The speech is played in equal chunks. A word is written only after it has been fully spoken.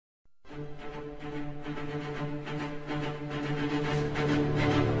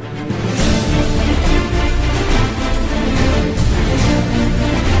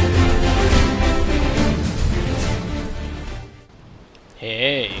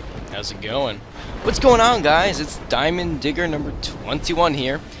Hey, how's it going? What's going on, guys? It's Diamond Digger number 21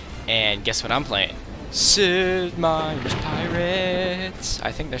 here, and guess what I'm playing? Sid Meier's Pirates.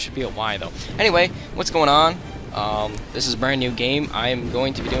 I think there should be a Y though. Anyway, what's going on? This is a brand new game I'm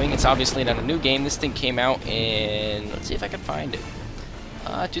going to be doing. It's obviously not a new game. This thing came out in, let's see if I can find it.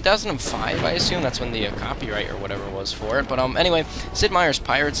 2005, I assume. That's when the copyright or whatever was for it. But anyway, Sid Meier's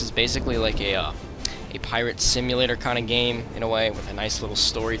Pirates is basically like a pirate simulator kind of game in a way, with a nice little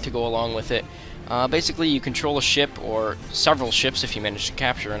story to go along with it. Basically, you control a ship or several ships if you manage to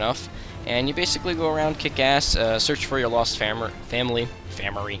capture enough, and you basically go around, kick ass, search for your lost family.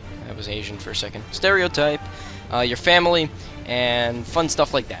 That was Asian for a second. Stereotype. Your family, and fun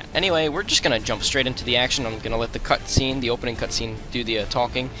stuff like that. Anyway, we're just gonna jump straight into the action. I'm gonna let the opening cutscene, do the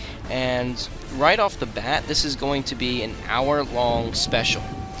talking, and right off the bat, this is going to be an hour-long special,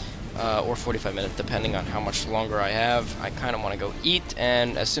 or 45 minutes, depending on how much longer I have. I kind of want to go eat,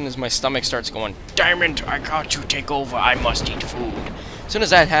 and as soon as my stomach starts going, Diamond, I got to take over, I must eat food. As soon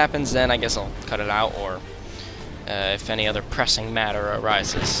as that happens, then I guess I'll cut it out, or if any other pressing matter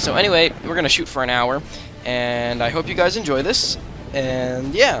arises. So anyway, we're gonna shoot for an hour. And I hope you guys enjoy this,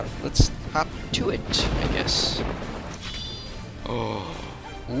 and yeah, let's hop to it, I guess. Oh,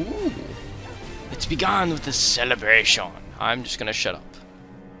 ooh, it's begun with the celebration. I'm just gonna shut up.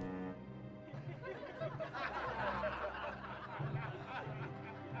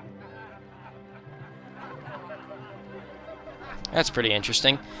 That's pretty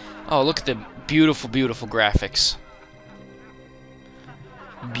interesting. Oh, look at the beautiful, beautiful graphics.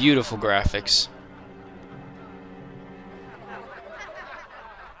 Beautiful graphics.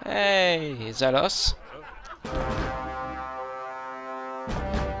 Hey, is that us?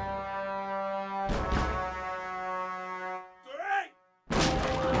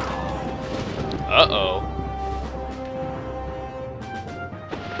 Uh-oh.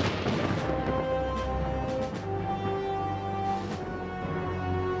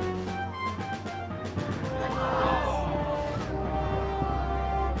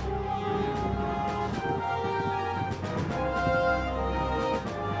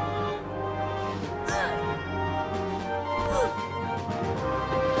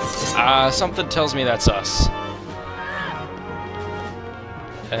 Something tells me that's us.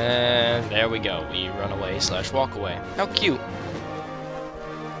 And there we go. We run away / walk away. How cute.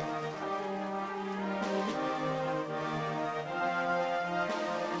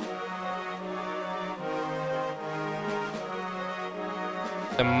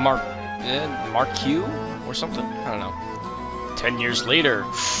 The Mark Q or something? I don't know. 10 years later.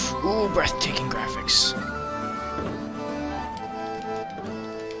 Ooh, breathtaking graphics.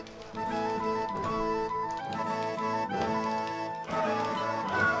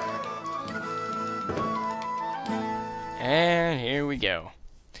 And here we go.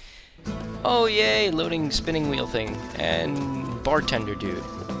 Oh yay, loading spinning wheel thing. And bartender dude.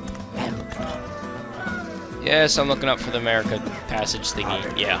 Yes, I'm looking up for the America passage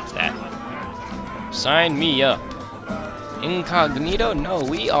thingy. Yeah, that. Sign me up. Incognito? No,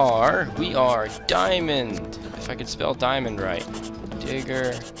 we are Diamond. If I could spell diamond right.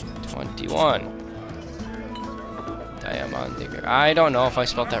 Digger 21. Diamond Digger. I don't know if I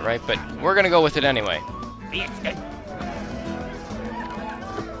spelled that right, but we're gonna go with it anyway.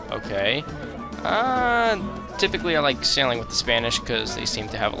 Okay. Typically I like sailing with the Spanish because they seem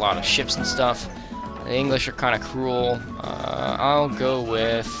to have a lot of ships and stuff. The English are kind of cruel. I'll go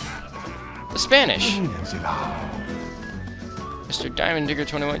with the Spanish. Mr. Diamond Digger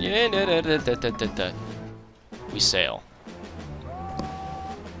 21. Yeah, we sail.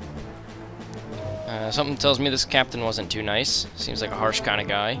 Something tells me this captain wasn't too nice. Seems like a harsh kind of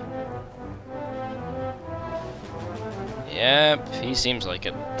guy. Yep, he seems like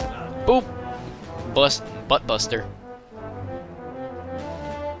it. Boop! Butt buster.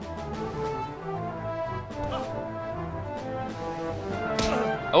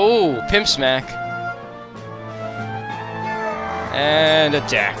 Oh, pimp smack. And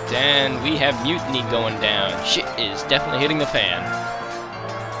attacked. And we have mutiny going down. Shit is definitely hitting the fan.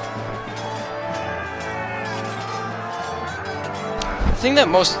 The thing that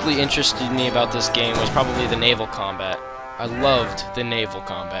mostly interested me about this game was probably the naval combat. I loved the naval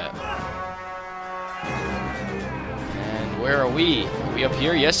combat. And where are we? Are we up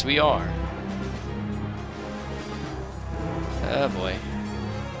here? Yes, we are. Oh boy.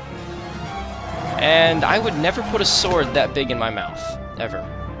 And I would never put a sword that big in my mouth. Ever.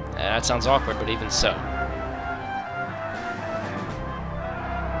 That sounds awkward, but even so.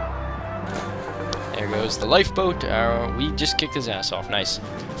 There goes the lifeboat. We just kicked his ass off. Nice.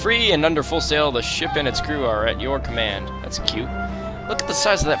 Free and under full sail, the ship and its crew are at your command. That's cute. Look at the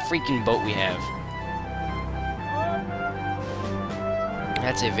size of that freaking boat we have.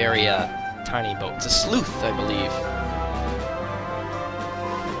 That's a very, tiny boat. It's a sleuth, I believe.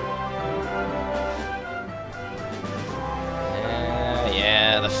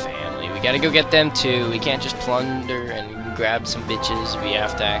 Yeah, the family. We gotta go get them too. We can't just plunder and grab some bitches. We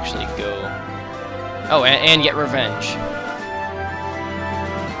have to actually go... Oh, and get revenge.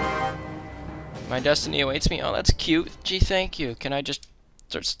 My destiny awaits me. Oh, that's cute. Gee, thank you. Can I just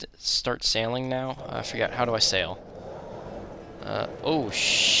start sailing now? I forgot. How do I sail? Oh,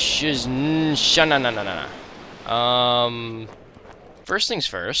 first things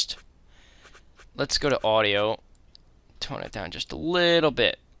first. Let's go to audio. Tone it down just a little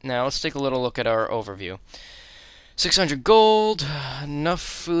bit. Now, let's take a little look at our overview. 600 gold. Enough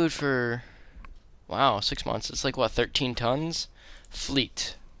food for... Wow, 6 months. It's like, what, 13 tons?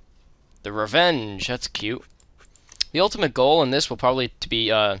 Fleet. The Revenge. That's cute. The ultimate goal in this will probably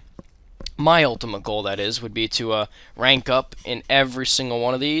be... my ultimate goal, that is, would be to rank up in every single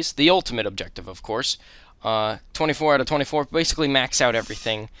one of these. The ultimate objective, of course. 24 out of 24, basically max out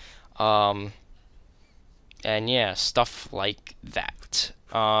everything. And yeah, stuff like that.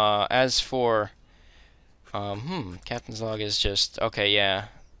 As for... Captain's log is just... Okay, yeah.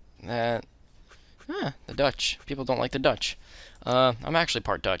 The Dutch. People don't like the Dutch. I'm actually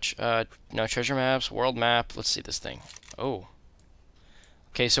part Dutch. No treasure maps, world map. Let's see this thing. Oh.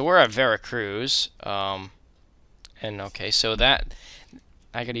 Okay, so we're at Veracruz, and okay, so that,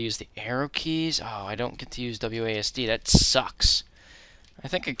 I gotta use the arrow keys. Oh, I don't get to use WASD. That sucks. I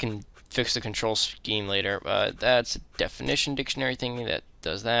think I can fix the control scheme later. That's a definition dictionary thing that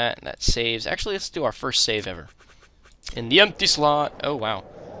does that, and that saves. Actually, let's do our first save ever. In the empty slot. Oh, wow.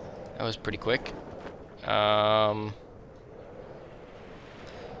 That was pretty quick.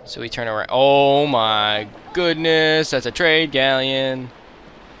 So we turn around. Oh my goodness, that's a trade galleon.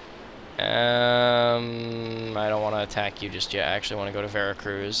 I don't want to attack you just yet. I actually want to go to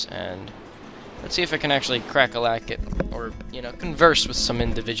Veracruz, and let's see if I can actually crack-a-lack it, or, you know, converse with some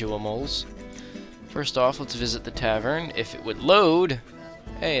individual moles. First off, let's visit the tavern, if it would load.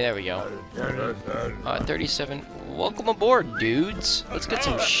 Hey, there we go. 37. Welcome aboard, dudes. Let's get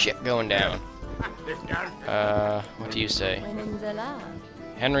some shit going down. What do you say?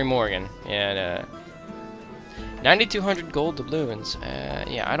 Henry Morgan. Yeah, 9,200 gold doubloons.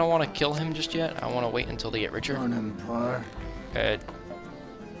 Yeah, I don't want to kill him just yet. I want to wait until they get richer.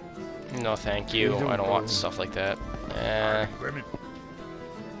 No, thank you. I don't want stuff like that.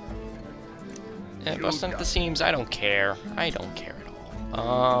 Busting at the seams. I don't care. I don't care at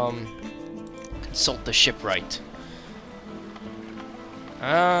all. Consult the shipwright.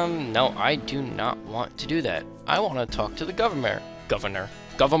 No, I do not want to do that. I want to talk to the governor. Governor.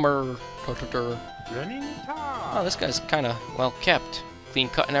 Oh, this guy's kind of well kept. Clean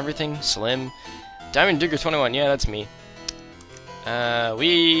cut and everything. Slim. Diamond Digger 21. Yeah, that's me. Yeah,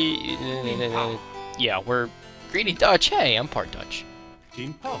 we're greedy Dutch. Hey, I'm part Dutch.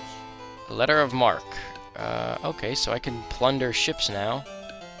 A letter of marque. Okay, so I can plunder ships now.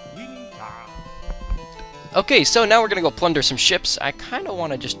 Okay, so now we're gonna go plunder some ships. I kind of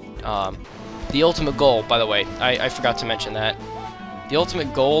want to just, the ultimate goal, by the way, I forgot to mention that. The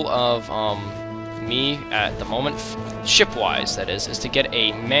ultimate goal of, me at the moment, ship-wise, that is to get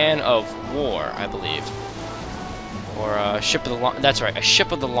a man of war, I believe. Or a ship of the line. That's right, a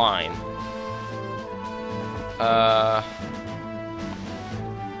ship of the line.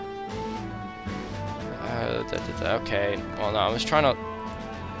 Okay, well, no, I was trying to...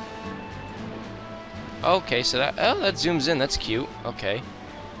 Okay, so that zooms in. That's cute. Okay.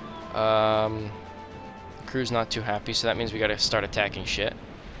 Crew's not too happy, so that means we gotta start attacking shit.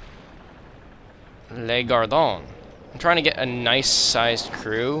 Les Gardons. I'm trying to get a nice-sized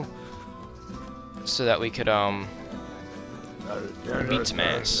crew so that we could beat some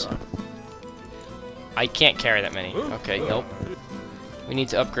ass. I can't carry that many. Okay, nope. We need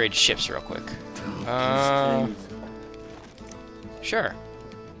to upgrade ships real quick. Sure.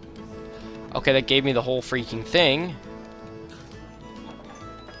 Okay, that gave me the whole freaking thing.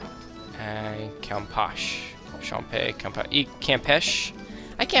 Campeche.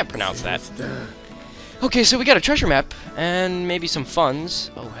 I can't pronounce that. Okay, so we got a treasure map and maybe some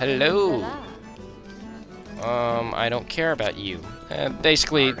funds. Oh, hello. I don't care about you.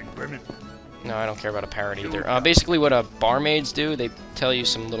 Basically, no, I don't care about a parrot either. Basically, what barmaids do, they tell you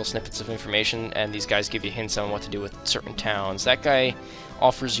some little snippets of information, and these guys give you hints on what to do with certain towns. That guy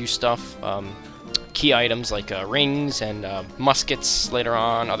offers you stuff, key items like rings and muskets later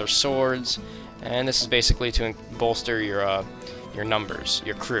on, other swords, and this is basically to bolster your numbers,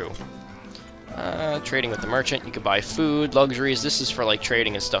 your crew. Trading with the merchant. You can buy food, luxuries. This is for like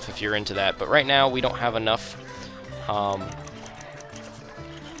trading and stuff if you're into that. But right now we don't have enough.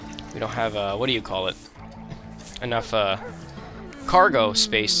 We don't have what do you call it? Enough cargo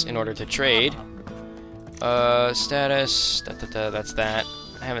space in order to trade. Status. That's that.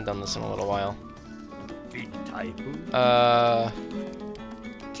 I haven't done this in a little while.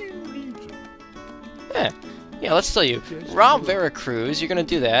 Yeah, let's tell you. Rob Veracruz, you're gonna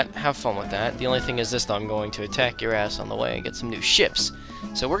do that. Have fun with that. The only thing is this, though, I'm going to attack your ass on the way and get some new ships.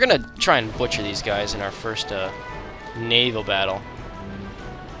 So we're gonna try and butcher these guys in our first naval battle.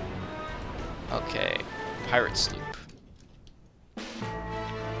 Okay, pirate sloop.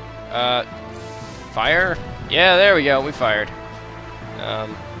 Fire? Yeah, there we go. We fired.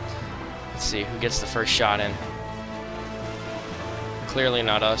 Let's see who gets the first shot in. Clearly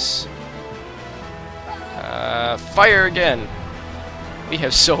not us. Fire again! We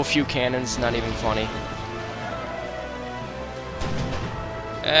have so few cannons, not even funny.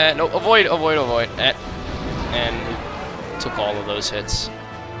 No, avoid. And we took all of those hits.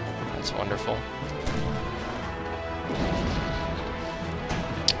 That's wonderful.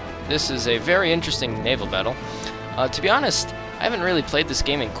 This is a very interesting naval battle. To be honest, I haven't really played this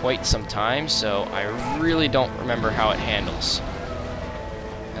game in quite some time, so I really don't remember how it handles.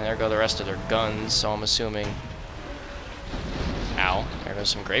 And there go the rest of their guns, so I'm assuming... Ow, there goes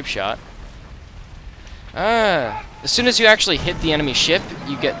some grape shot. As soon as you actually hit the enemy ship,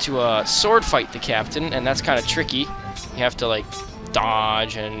 you get to sword fight the captain, and that's kind of tricky. You have to, like,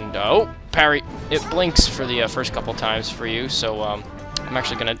 dodge and... oh, parry. It blinks for the first couple times for you, so I'm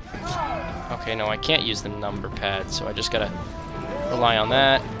actually gonna... okay, no, I can't use the number pad, so I just gotta rely on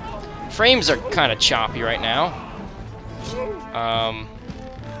that. Frames are kind of choppy right now.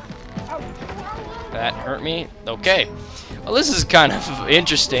 That hurt me. Okay. Well, this is kind of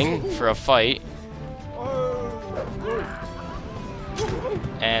interesting for a fight.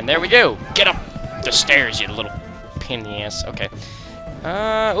 And there we go. Get up the stairs, you little pain in the ass. Okay.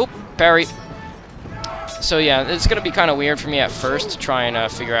 Oop, parry. So yeah, it's gonna be kind of weird for me at first to try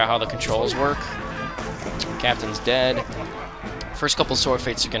and figure out how the controls work. Captain's dead. First couple sword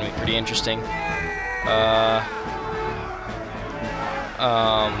fights are gonna be pretty interesting.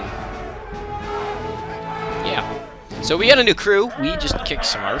 Yeah. So we got a new crew. We just kicked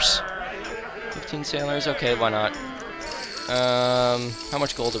some arse. 15 sailors. Okay, why not? How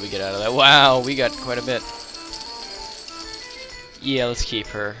much gold did we get out of that? Wow, we got quite a bit. Yeah, let's keep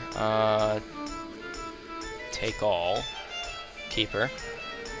her. Take all. Keep her.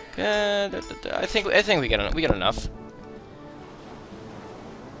 I think we got enough.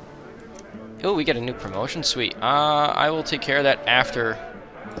 Oh, we get a new promotion. Sweet. I will take care of that after.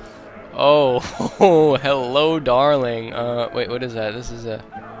 Oh, hello, darling. Wait, what is that? This is a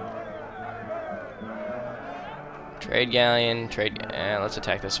trade galleon. Let's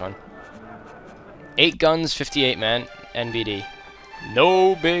attack this one. 8 guns, 58 men. NBD.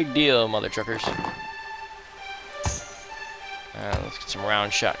 No big deal, mother truckers. Let's get some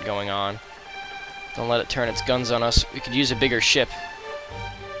round shot going on. Don't let it turn its guns on us. We could use a bigger ship.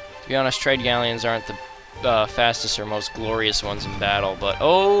 To be honest, trade galleons aren't the fastest or most glorious ones in battle, but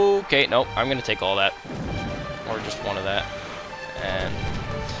okay, nope, I'm gonna take all that. Or just one of that. And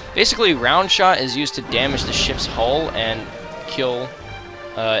basically, round shot is used to damage the ship's hull and kill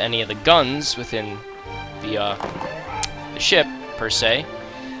any of the guns within the ship, per se.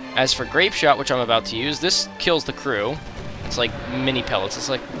 As for grape shot, which I'm about to use, this kills the crew. It's like mini pellets. It's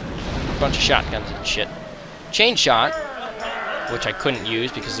like a bunch of shotguns and shit. Chain shot, which I couldn't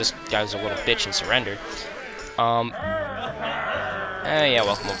use because this guy was a little bitch and surrendered. Yeah,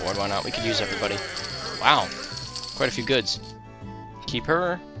 welcome aboard. Why not? We could use everybody. Wow, quite a few goods. Keep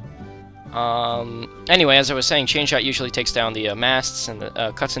her. Anyway, as I was saying, chain shot usually takes down the masts and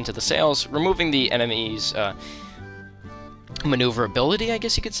cuts into the sails, removing the enemy's maneuverability, I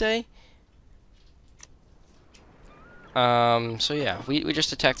guess you could say. So yeah, we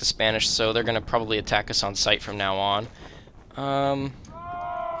just attacked the Spanish, so they're gonna probably attack us on sight from now on.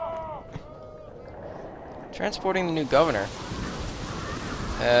 Transporting the new governor.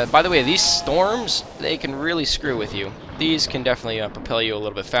 By the way, these storms, they can really screw with you. These can definitely propel you a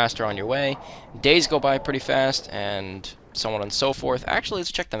little bit faster on your way. Days go by pretty fast, and so on and so forth. Actually,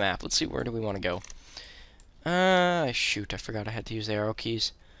 let's check the map. Let's see, where do we want to go? Shoot, I forgot I had to use the arrow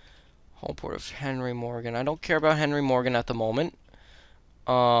keys. Whole port of Henry Morgan. I don't care about Henry Morgan at the moment.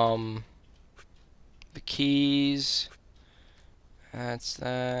 The keys. That's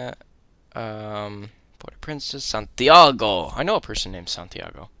that. Port of Princess Santiago. I know a person named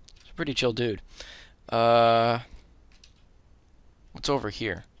Santiago. He's a pretty chill dude. What's over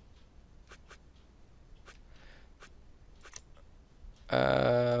here?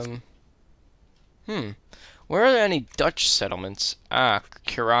 Um, Where are there any Dutch settlements? Ah,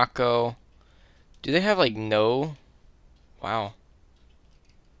 Curaçao. Do they have, like, no? Wow.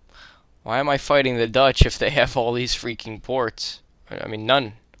 Why am I fighting the Dutch if they have all these freaking ports? I mean,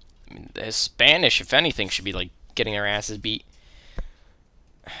 none. I mean, the Spanish, if anything, should be, like, getting their asses beat.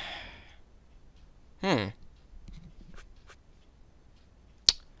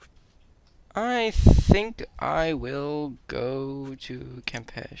 I think I will go to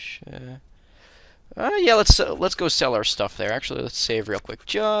Campeche. Yeah, let's go sell our stuff there. Actually, let's save real quick,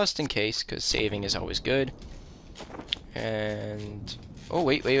 just in case, because saving is always good. And oh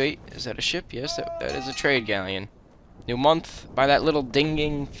wait, is that a ship? Yes, that is a trade galleon. New month by that little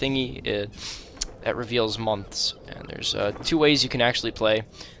dinging thingy that reveals months. And there's 2 ways you can actually play.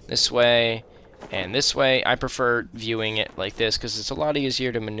 This way and this way. I prefer viewing it like this because it's a lot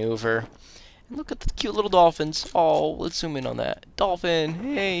easier to maneuver. And look at the cute little dolphins. Oh, let's zoom in on that.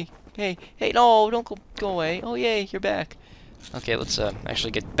 Dolphin, hey, no, don't go away. Oh, yay, you're back. Okay, let's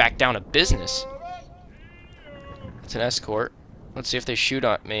actually get back down to business. It's an escort. Let's see if they shoot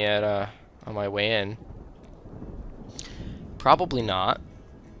at me at on my way in. Probably not.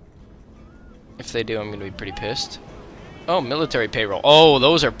 If they do, I'm gonna be pretty pissed. Oh, military payroll. Oh,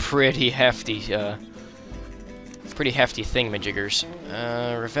 those are pretty hefty. Pretty hefty thingamajiggers.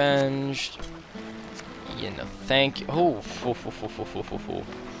 Revenge. You know, thank you. Oh,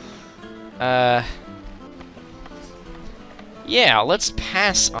 yeah, let's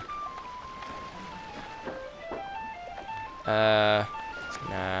pass on.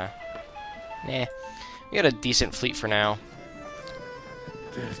 Nah. We got a decent fleet for now.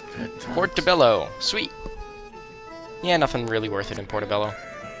 Portobello, sweet. Yeah, nothing really worth it in Portobello.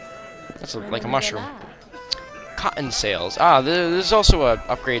 That's like a mushroom. Cotton sales. Ah, there's also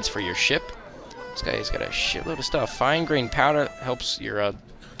upgrades for your ship. This guy's got a shitload of stuff. Fine grain powder helps your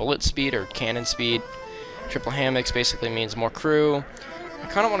bullet speed or cannon speed. Triple hammocks basically means more crew. I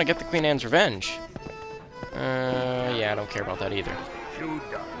kind of want to get the Queen Anne's Revenge. Yeah, I don't care about that either.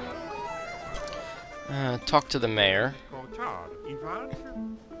 Talk to the mayor.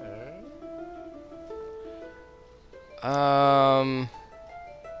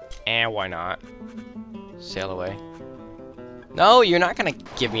 Why not? Sail away. No, you're not gonna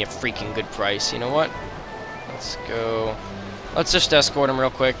give me a freaking good price. You know what? Let's go. Let's just escort him real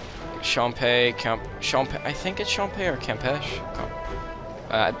quick. Champagne, I think it's Champagne or Campeche.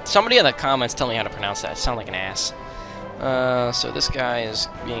 Somebody in the comments tell me how to pronounce that. I sound like an ass. So this guy is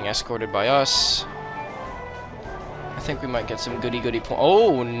being escorted by us. I think we might get some goody points.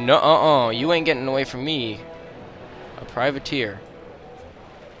 Oh, no, you ain't getting away from me. A privateer.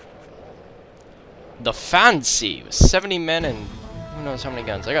 The Fancy with 70 men and who knows how many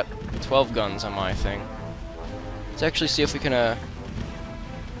guns. I got 12 guns on my thing. Let's actually see if we can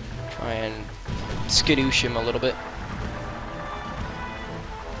try and skadoosh him a little bit.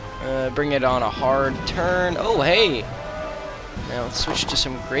 Bring it on a hard turn. Oh, hey! Now let's switch to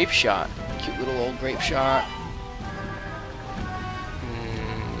some grape shot. Cute little old grape shot.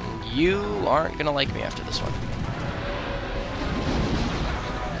 You aren't gonna like me after this one.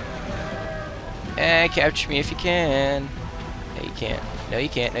 Capture me if you can. No, you can't. No, you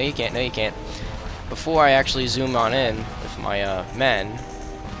can't. No, you can't. No, you can't. Before I actually zoom on in with my men,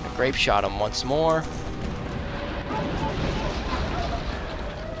 I grape shot him once more.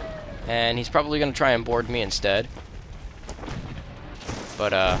 And he's probably going to try and board me instead.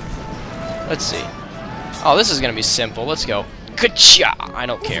 But, let's see. Oh, this is going to be simple. Let's go. Ka-cha! I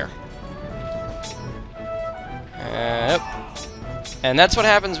don't care. And that's what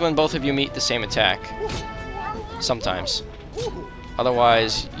happens when both of you meet the same attack. Sometimes.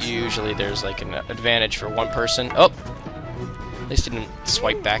 Otherwise, usually there's like an advantage for one person. Oh! At least it didn't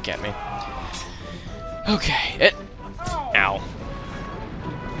swipe back at me. Okay, Ow.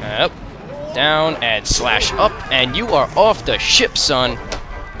 Up, down, and slash up, and you are off the ship, son.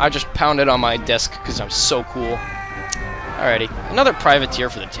 I just pounded on my desk because I'm so cool. Alrighty, another privateer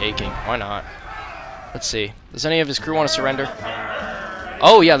for the taking. Why not? Let's see. Does any of his crew want to surrender?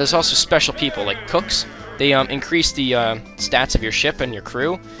 Oh yeah, there's also special people like cooks. They increase the stats of your ship and your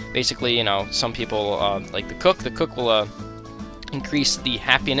crew. Basically, you know, some people like the cook. The cook will increase the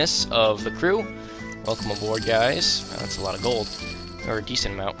happiness of the crew. Welcome aboard, guys. That's a lot of gold. Or a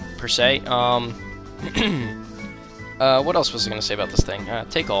decent amount, per se. What else was I going to say about this thing?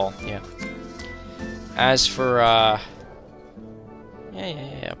 Take all, yeah. As for,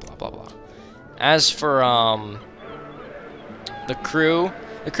 yeah, blah, blah, blah. As for, the crew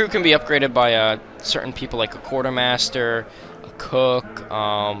can be upgraded by, certain people, like a quartermaster, a cook,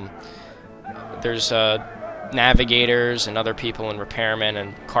 there's, navigators and other people and repairmen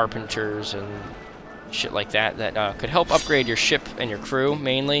and carpenters and shit like that that could help upgrade your ship and your crew,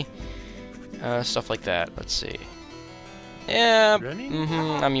 mainly. Stuff like that. Let's see. Yeah,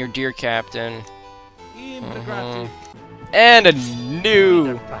 I'm your dear captain. And a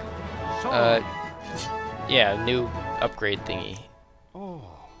new, yeah, new upgrade thingy.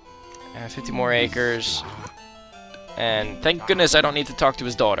 50 more acres. And thank goodness I don't need to talk to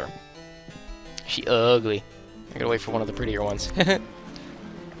his daughter. She ugly. I gotta wait for one of the prettier ones.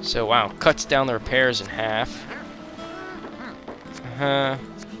 So, wow, cuts down the repairs in half. How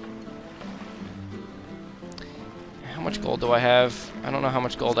much gold do I have? I don't know how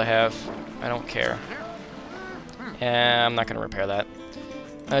much gold I have. I don't care. I'm not gonna repair that.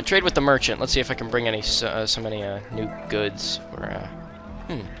 Trade with the merchant. Let's see if I can bring any so many new goods. Or,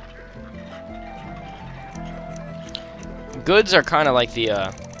 Goods are kind of like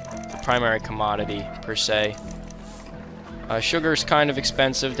the primary commodity, per se. Sugar's kind of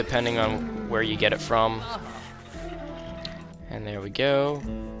expensive, depending on where you get it from. And there we go.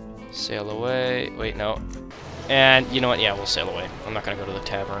 Sail away. Wait, no. And, you know what? Yeah, we'll sail away. I'm not going to go to the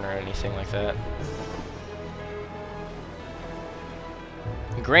tavern or anything like that.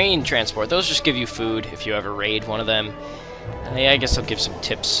 Grain transport. Those just give you food if you ever raid one of them. Yeah, I guess I'll give some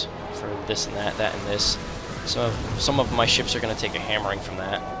tips for this and that, and this. So some of my ships are going to take a hammering from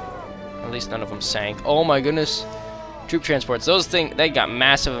that. At least none of them sank. Oh my goodness. Troop transports. Those things, they got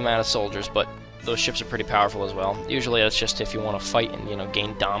massive amount of soldiers, but those ships are pretty powerful as well. Usually that's just if you want to fight and, you know,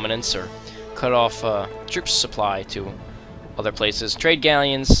 gain dominance or cut off troops supply to other places. Trade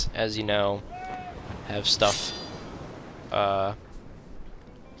galleons, as you know, have stuff.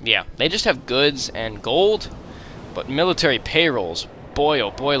 Yeah, they just have goods and gold, but military payrolls, boy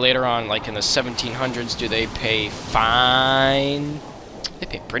oh boy, later on, like in the 1700s, do they pay fine? They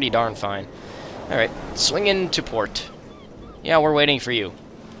pay pretty darn fine. Alright, swing into port. Yeah, we're waiting for you.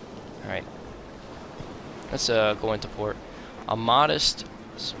 Alright. Let's go into port. A modest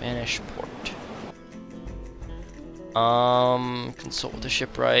Spanish port. Consult with the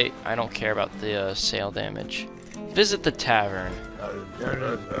shipwright. I don't care about the sail damage. Visit the tavern.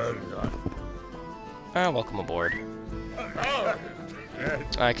 Welcome aboard.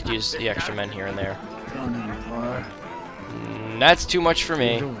 I could use the extra men here and there. That's too much for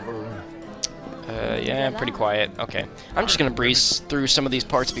me. Yeah, I'm pretty quiet. Okay. I'm just gonna breeze through some of these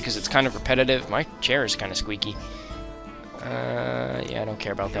parts because it's kind of repetitive. My chair is kind of squeaky. Yeah, I don't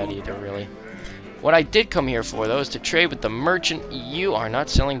care about that either, really. What I did come here for, though, is to trade with the merchant. You are not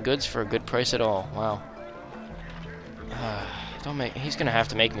selling goods for a good price at all. Wow. He's gonna have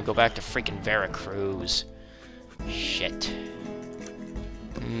to make me go back to freaking Veracruz. Shit.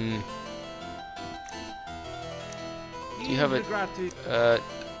 Do you have a...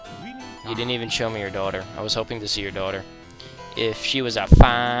 You didn't even show me your daughter. I was hoping to see your daughter. If she was a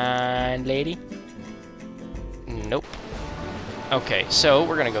fine lady. Nope. Okay, so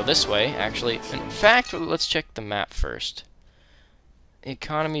we're gonna go this way, actually. In fact, let's check the map first. The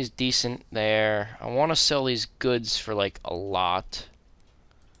economy's decent there. I want to sell these goods for, like, a lot.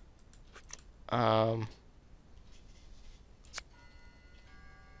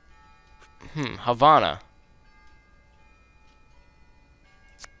 Havana.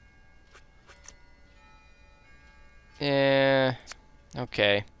 Yeah,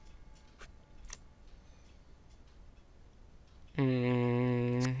 okay.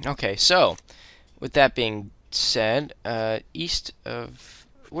 Okay, so, with that being said, east of...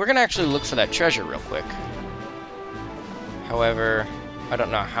 We're gonna actually look for that treasure real quick. However, I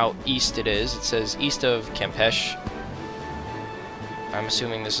don't know how east it is. It says east of Campeche. I'm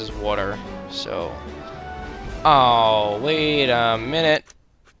assuming this is water, so... Oh, wait a minute.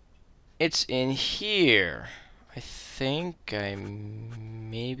 It's in here. I think I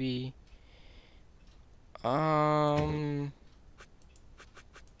maybe...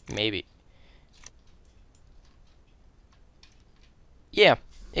 Maybe. Yeah,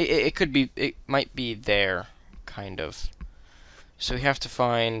 it could be, it might be there, kind of. So we have to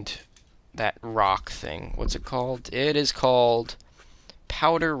find that rock thing. What's it called? It is called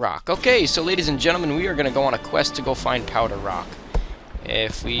Powder Rock. Okay, so ladies and gentlemen, we are going to go on a quest to go find Powder Rock.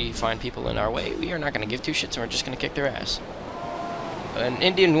 If we find people in our way, we are not going to give two shits and we're just going to kick their ass. An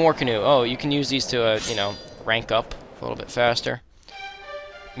Indian war canoe. Oh, you can use these to, you know, rank up a little bit faster.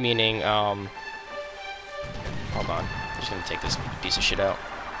 Meaning, hold on. I'm just gonna take this piece of shit out.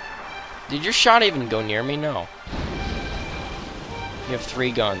 Did your shot even go near me? No. You have 3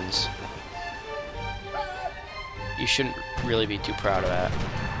 guns. You shouldn't really be too proud of that.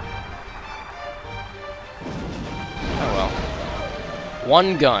 Oh well.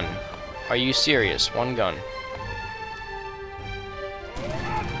 1 gun. Are you serious? 1 gun.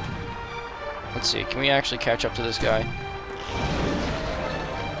 Let's see, can we actually catch up to this guy?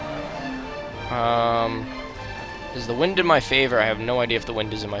 Is the wind in my favor? I have no idea if the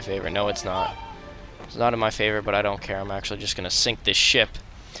wind is in my favor. No, it's not. It's not in my favor, but I don't care. I'm actually just going to sink this ship.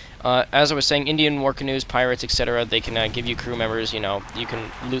 As I was saying, Indian war canoes, pirates, etc., they can give you crew members, you know, you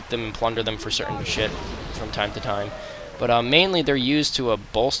can loot them and plunder them for certain shit from time to time. But mainly they're used to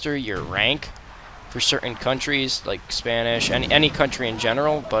bolster your rank for certain countries, like Spanish, any country in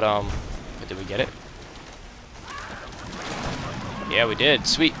general, but did we get it? Yeah, we did.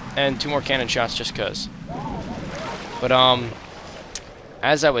 Sweet. And 2 more cannon shots just cuz. But,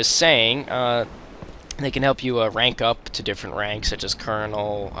 as I was saying, they can help you rank up to different ranks, such as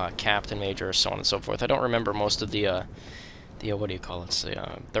colonel, captain, major, so on and so forth. I don't remember most of the what do you call it?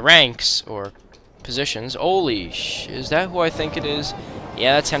 The ranks or positions. Holy sh! Is that who I think it is?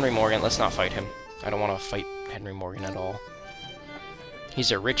 Yeah, that's Henry Morgan. Let's not fight him. I don't want to fight Henry Morgan at all.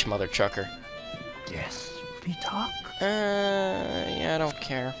 He's a rich mother chucker. Yes, we talk. Yeah, I don't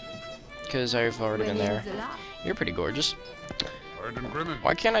care. Because I've already been there. You're pretty gorgeous.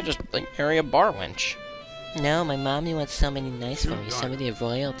 Why can't I just, like, marry a bar wench? No, my mommy wants somebody nice for me, somebody of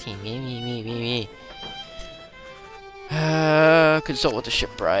royalty. Me. Consult with the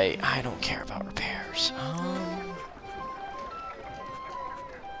shipwright. I don't care about repairs.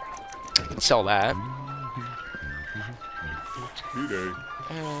 Sell that.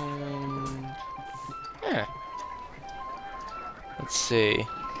 Yeah. Let's see.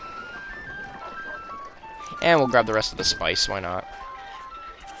 And we'll grab the rest of the spice, why not?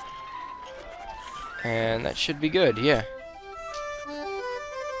 And that should be good, yeah.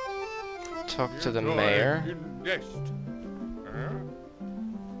 Talk to the mayor.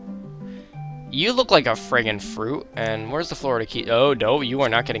 You look like a friggin' fruit, and where's the Florida key? Oh, no, you are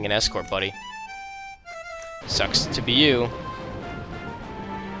not getting an escort, buddy. Sucks to be you.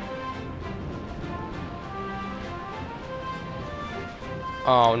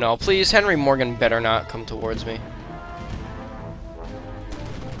 Oh, no, please, Henry Morgan better not come towards me.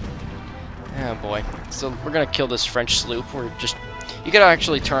 Oh, boy. So, we're gonna kill this French sloop. You could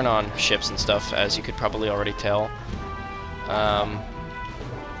actually turn on ships and stuff, as you could probably already tell.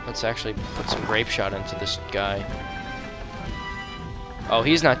 Let's actually put some grape shot into this guy. Oh,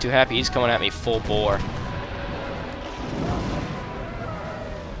 he's not too happy. He's coming at me full bore.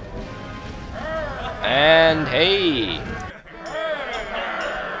 And, hey!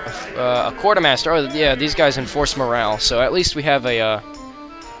 A quartermaster. Oh, yeah, these guys enforce morale. So at least we have a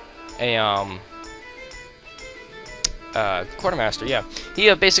quartermaster. Yeah,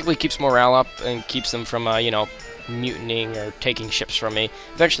 he basically keeps morale up and keeps them from you know, mutinying or taking ships from me.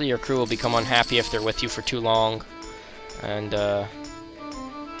 Eventually, your crew will become unhappy if they're with you for too long, and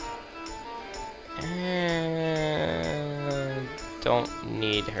don't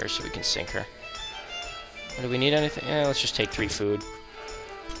need her, so we can sink her. Do we need anything? Yeah, let's just take 3 food.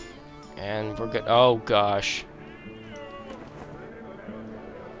 And we're good. Oh, gosh.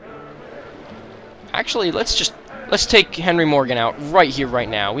 Actually, let's take Henry Morgan out right here, right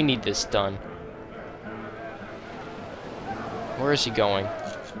now. We need this done. Where is he going?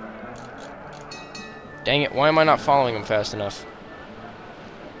 Dang it, why am I not following him fast enough?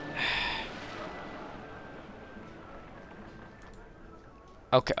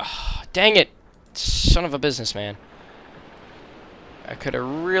 Okay. Oh, dang it! Son of a businessman. I could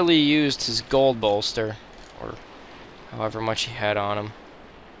have really used his gold bolster, or however much he had on him.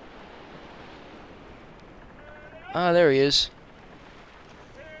 Ah, there he is.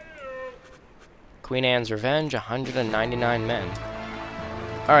 Queen Anne's Revenge, 199 men.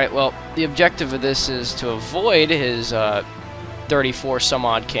 Alright, well, the objective of this is to avoid his 34 some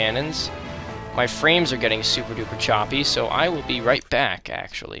odd cannons. My frames are getting super duper choppy, so I will be right back,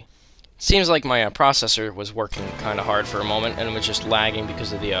 actually. Seems like my processor was working kind of hard for a moment, and it was just lagging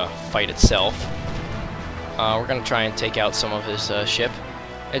because of the fight itself. We're going to try and take out some of his ship.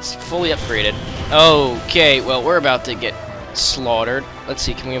 It's fully upgraded. Okay, well, we're about to get slaughtered. Let's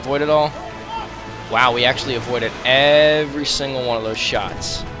see, can we avoid it all? Wow, we actually avoided every single one of those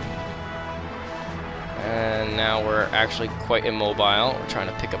shots. And now we're actually quite immobile. We're trying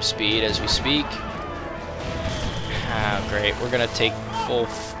to pick up speed as we speak. Ah, great. We're going to take full...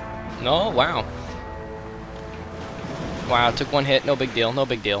 No, wow. Wow, took 1 hit. No big deal, no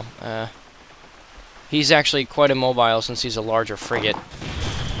big deal. He's actually quite immobile since he's a larger frigate.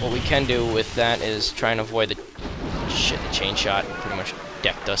 What we can do with that is try and avoid the... Shit, the chain shot pretty much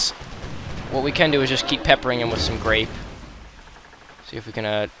decked us. What we can do is just keep peppering him with some grape. See if we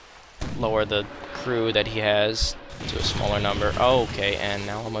can lower the crew that he has to a smaller number. Oh, okay, and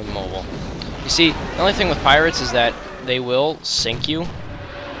now I'm immobile. You see, the only thing with pirates is that they will sink you.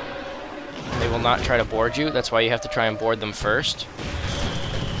 They will not try to board you. That's why you have to try and board them first.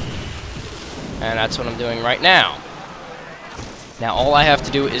 And that's what I'm doing right now. Now all I have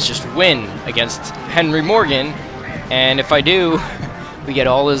to do is just win against Henry Morgan, and if I do, we get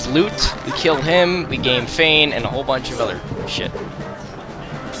all his loot, we kill him, we gain Fane, and a whole bunch of other shit.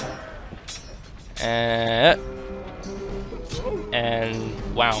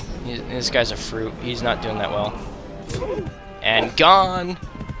 And wow, this guy's a fruit. He's not doing that well. And gone!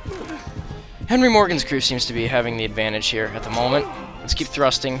 Henry Morgan's crew seems to be having the advantage here at the moment. Let's keep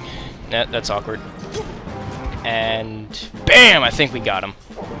thrusting. That's awkward. And bam! I think we got him.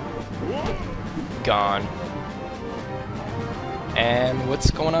 Gone. And what's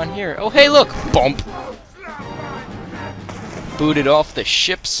going on here? Oh, hey, look! Bump! Booted off the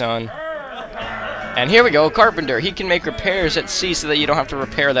ship, son. And here we go, Carpenter. He can make repairs at sea so that you don't have to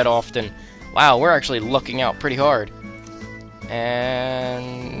repair that often. Wow, we're actually looking out pretty hard.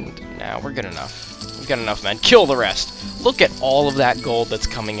 And now we're good enough. We've got enough men. Kill the rest. Look at all of that gold that's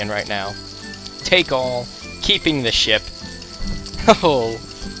coming in right now. Take all. Keeping the ship. Oh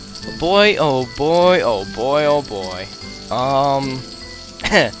boy, oh boy, oh boy, oh boy.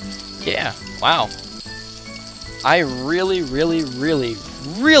 Yeah, wow. I really, really, really,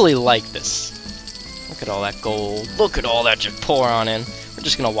 really like this. Look at all that gold. Look at all that just pour on in. We're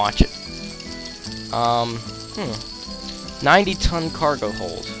just gonna watch it. 90-ton cargo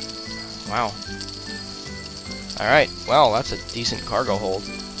hold. Wow. Alright, well, that's a decent cargo hold.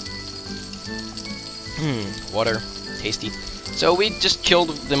 Water. Tasty. So we just killed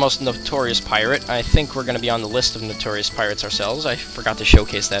the most notorious pirate. I think we're going to be on the list of notorious pirates ourselves. I forgot to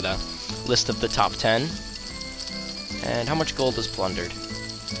showcase that list of the top 10. And how much gold is plundered?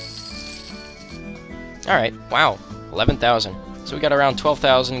 Alright, wow. 11,000. So we got around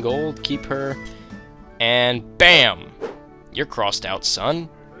 12,000 gold. Keep her. And bam! You're crossed out, son.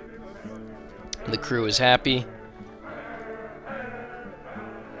 The crew is happy.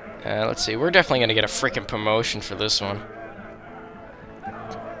 Let's see, we're definitely gonna get a freaking promotion for this one.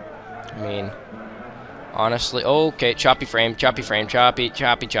 I mean, honestly, okay, choppy frame, choppy,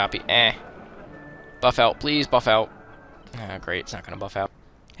 choppy, Buff out, please, buff out. Ah, great, it's not gonna buff out.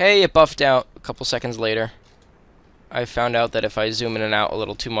 Hey, it buffed out a couple seconds later. I found out that if I zoom in and out a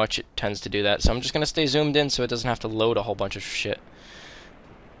little too much, it tends to do that, so I'm just gonna stay zoomed in so it doesn't have to load a whole bunch of shit.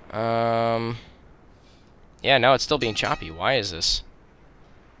 Yeah, now it's still being choppy. Why is this?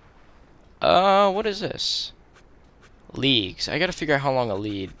 What is this? Leagues. I gotta figure out how long a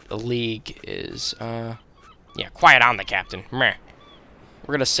league is. Yeah, quiet on the captain. Meh.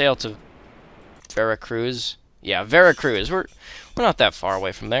 We're gonna sail to Veracruz. Yeah, Veracruz. We're not that far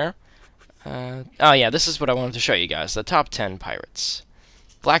away from there. Oh yeah, this is what I wanted to show you guys. The top 10 pirates.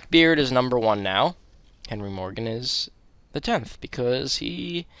 Blackbeard is number 1 now. Henry Morgan is the 10th because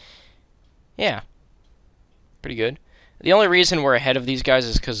he... yeah. Pretty good. The only reason we're ahead of these guys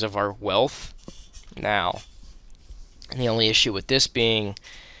is because of our wealth. Now, the only issue with this being...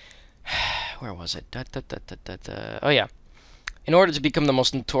 where was it? Oh, yeah. In order to become the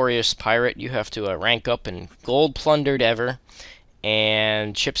most notorious pirate, you have to rank up in gold plundered ever,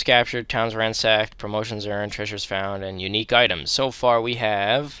 and ships captured, towns ransacked, promotions earned, treasures found, and unique items. So far, we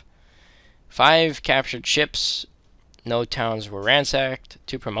have 5 captured ships, no towns were ransacked,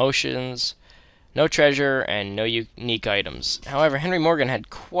 2 promotions, no treasure, and no unique items. However, Henry Morgan had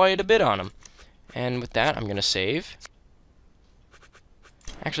quite a bit on him. And with that, I'm going to save.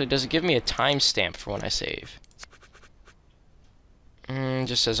 Actually, does it give me a timestamp for when I save?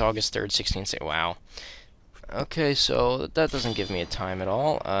 Just says August 3rd, 16. Wow. Okay, so that doesn't give me a time at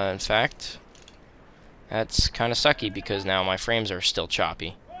all. In fact, that's kind of sucky because now my frames are still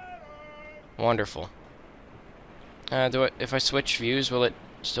choppy. Wonderful. If I switch views, will it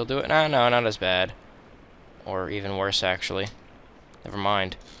still do it? No, not as bad. Or even worse, actually. Never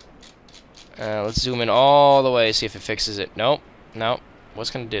mind. Let's zoom in all the way, see if it fixes it. Nope.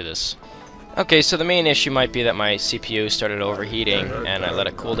 What's going to do this? Okay, so the main issue might be that my CPU started overheating, and I let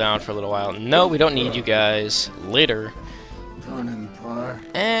it cool down for a little while. No, we don't need you guys. Later.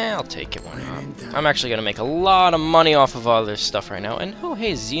 I'll take it, why not? I'm actually going to make a lot of money off of all this stuff right now. And, oh,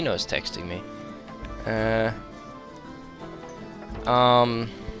 hey, Zeno's texting me.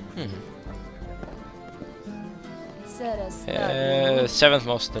 Seventh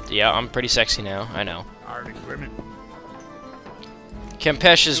most. Yeah, I'm pretty sexy now. I know.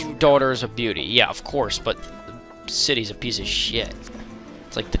 Kempesh's daughter is a beauty. Yeah, of course, but the city's a piece of shit.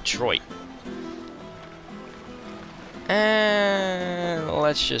 It's like Detroit.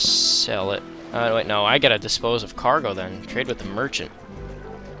 Let's just sell it. Wait, no, I gotta dispose of cargo then. Trade with the merchant.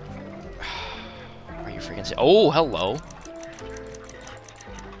 Are you freaking... Oh, hello.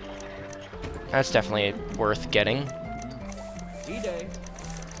 That's definitely worth getting. D-Day.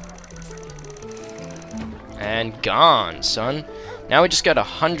 And gone, son. Now we just got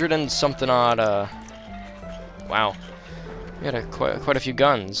 100 and something odd, wow. We got quite a few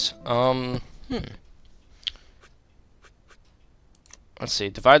guns. Let's see,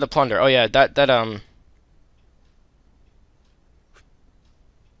 divide the plunder. Oh yeah,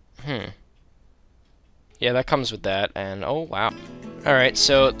 yeah, that comes with that, and oh wow. Alright,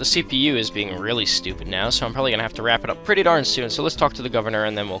 so the CPU is being really stupid now, so I'm probably gonna have to wrap it up pretty darn soon, so let's talk to the governor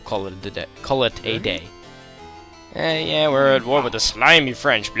and then we'll call it a day. Yeah, we're at war with the slimy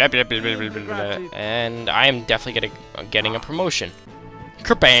French, blah blah blah blah blah blah, blah. And I am definitely getting a promotion.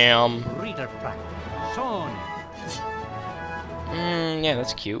 Kerbam! Reader practice. Sony. Yeah,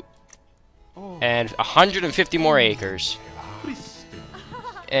 that's cute. And 150 more acres.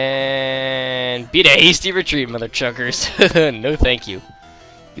 And beat a hasty retreat, mother chuckers. No thank you.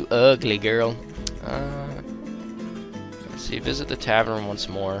 You ugly girl. Let's see, visit the tavern once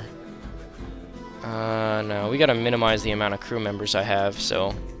more. No, we gotta minimize the amount of crew members I have,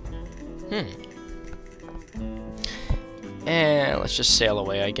 so... And let's just sail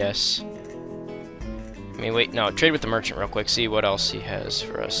away, I guess. I mean, wait, no, trade with the merchant real quick, see what else he has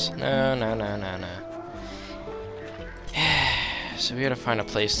for us. No. So we gotta find a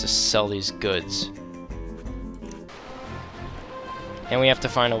place to sell these goods. And we have to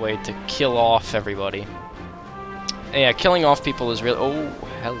find a way to kill off everybody. Yeah, killing off people is really... Oh,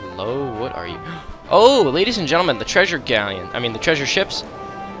 hello, what are you? Oh, ladies and gentlemen, the treasure galleon. I mean, the treasure ships.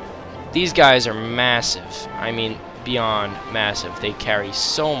 These guys are massive. I mean, beyond massive. They carry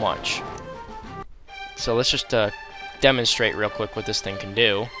so much. So let's just demonstrate real quick what this thing can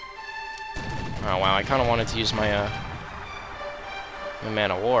do. Oh, wow, I kind of wanted to use my... my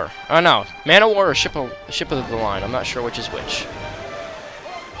Man of War. Oh no, Man of War or ship of the line. I'm not sure which is which.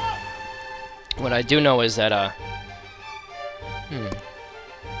 What I do know is that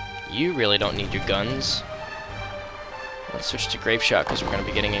you really don't need your guns. Let's switch to grape shot because we're going to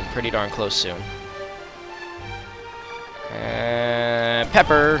be getting in pretty darn close soon.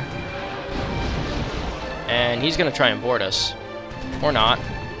 Pepper, and he's going to try and board us, or not.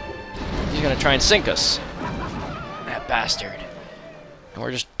 He's going to try and sink us. That bastard. And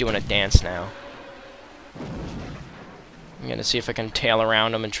we're just doing a dance now. I'm gonna see if I can tail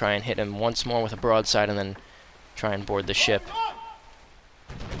around him and try and hit him once more with a broadside and then try and board the ship.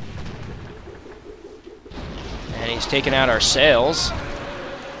 And he's taking out our sails.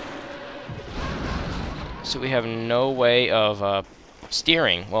 So we have no way of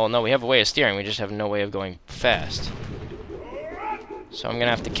steering. Well, no, we have a way of steering, we just have no way of going fast. So I'm gonna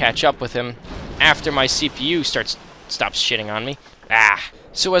have to catch up with him after my CPU stops shitting on me.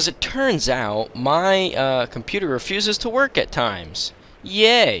 So as it turns out, my computer refuses to work at times.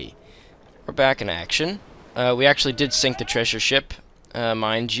 Yay! We're back in action. We actually did sink the treasure ship,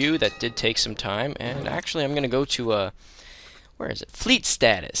 mind you. That did take some time. And actually, I'm going to go to, where is it? Fleet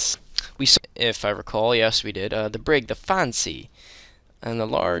status. We saw, if I recall, yes, we did. The brig, the Fancy, and the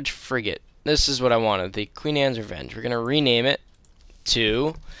large frigate. This is what I wanted, the Queen Anne's Revenge. We're going to rename it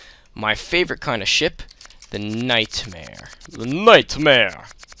to my favorite kind of ship, the Nightmare. The Nightmare!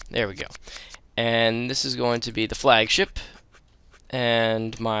 There we go. And this is going to be the flagship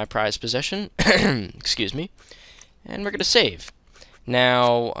and my prized possession. Excuse me. And we're going to save.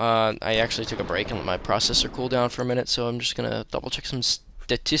 Now, I actually took a break and let my processor cool down for a minute, so I'm just going to double check some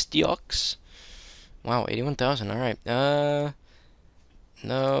statistics. Wow, 81,000. Alright.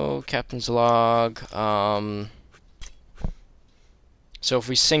 No, captain's log. So if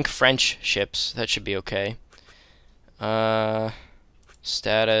we sink French ships, that should be okay.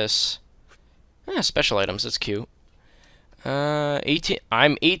 Status. Special items, that's cute. 18.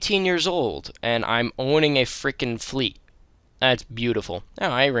 I'm 18 years old, and I'm owning a frickin' fleet. That's beautiful. Oh,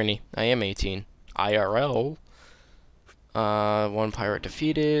 irony. I am 18. IRL. 1 pirate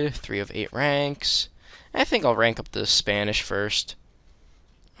defeated. 3 of 8 ranks. I think I'll rank up the Spanish first.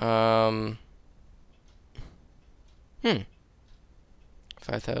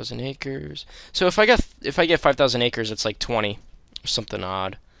 5,000 acres. So if I get 5,000 acres, it's like 20 or something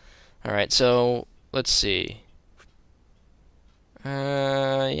odd. All right, so let's see.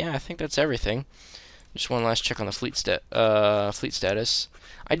 Yeah, I think that's everything. Just one last check on the fleet status.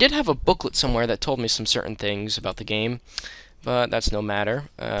 I did have a booklet somewhere that told me some certain things about the game, but that's no matter.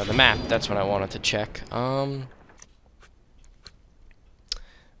 The map, that's what I wanted to check. I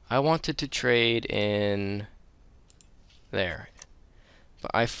wanted to trade in there.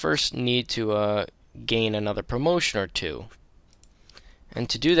 But I first need to gain another promotion or 2. And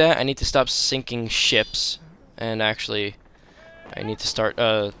to do that, I need to stop sinking ships. And actually, I need to start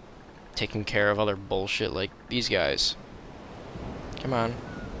taking care of other bullshit like these guys. Come on.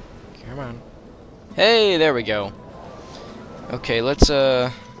 Come on. Hey, there we go. Okay, let's,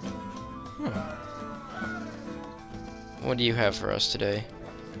 What do you have for us today?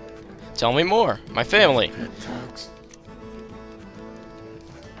 Tell me more. My family.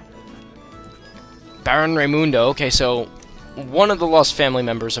 Baron Raimundo. Okay, so one of the lost family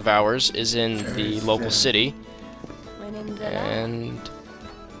members of ours is in the local city. And...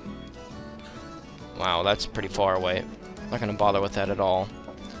 wow, that's pretty far away. Not gonna bother with that at all.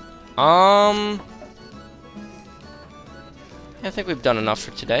 I think we've done enough for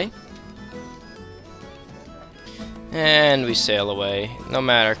today. And we sail away. No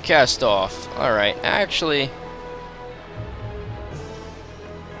matter. Cast off. Alright, actually...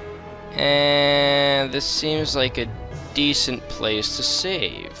 and this seems like a decent place to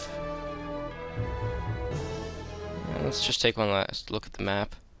save. Let's just take one last look at the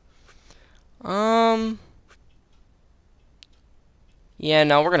map. Yeah,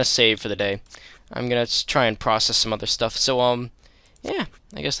 no, we're gonna save for the day. I'm gonna try and process some other stuff. So, yeah,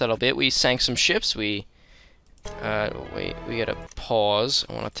 I guess that'll be it. We sank some ships. Wait, we gotta pause.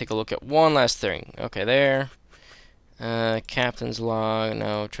 I wanna take a look at one last thing. Okay, there. Captain's log,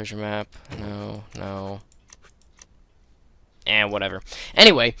 no. Treasure map, no. And whatever.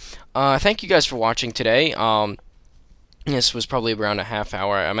 Anyway, thank you guys for watching today. This was probably around a half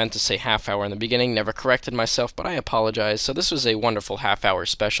hour. I meant to say half hour in the beginning, never corrected myself, but I apologize. So this was a wonderful half-hour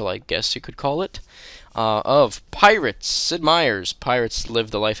special, I guess you could call it, of Pirates, Sid Meier's Pirates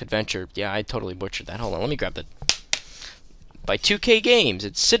Live the Life Adventure. Yeah, I totally butchered that. Hold on, let me grab that. By 2K Games,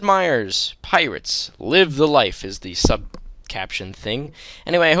 it's Sid Meier's Pirates Live the Life is the sub-caption thing.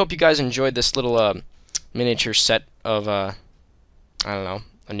 Anyway, I hope you guys enjoyed this little miniature set of, I don't know,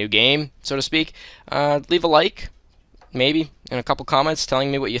 a new game, so to speak. Leave a like. Maybe, and a couple comments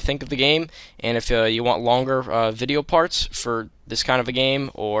telling me what you think of the game, and if you want longer video parts for this kind of a game,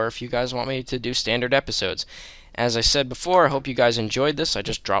 or if you guys want me to do standard episodes. As I said before, I hope you guys enjoyed this. I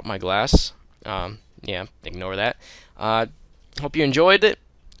just dropped my glass. Yeah, ignore that. Hope you enjoyed it.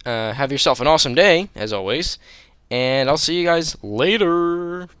 Have yourself an awesome day, as always, and I'll see you guys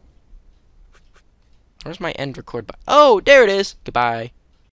later. Where's my end record button? Oh, there it is. Goodbye.